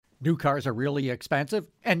New cars are really expensive,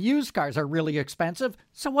 and used cars are really expensive,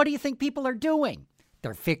 so what do you think people are doing?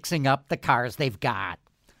 They're fixing up the cars they've got.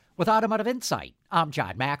 With Automotive Insight, I'm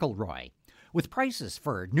John McElroy. With prices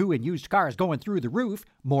for new and used cars going through the roof,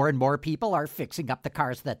 more and more people are fixing up the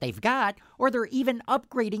cars that they've got, or they're even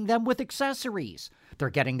upgrading them with accessories.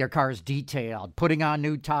 They're getting their cars detailed, putting on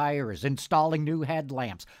new tires, installing new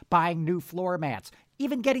headlamps, buying new floor mats,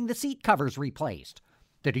 even getting the seat covers replaced.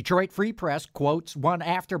 The Detroit Free Press quotes one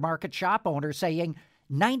aftermarket shop owner saying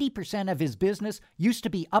 90% of his business used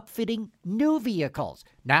to be upfitting new vehicles.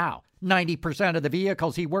 Now, 90% of the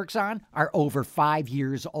vehicles he works on are over 5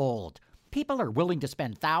 years old. People are willing to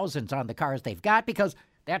spend thousands on the cars they've got because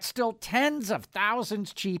that's still tens of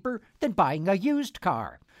thousands cheaper than buying a used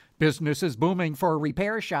car. Business is booming for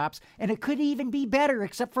repair shops, and it could even be better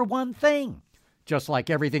except for one thing. Just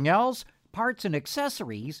like everything else, parts and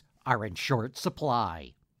accessories are in short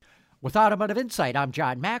supply. With Automotive Insight, I'm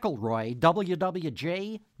John McElroy,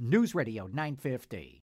 WWJ News Radio 950.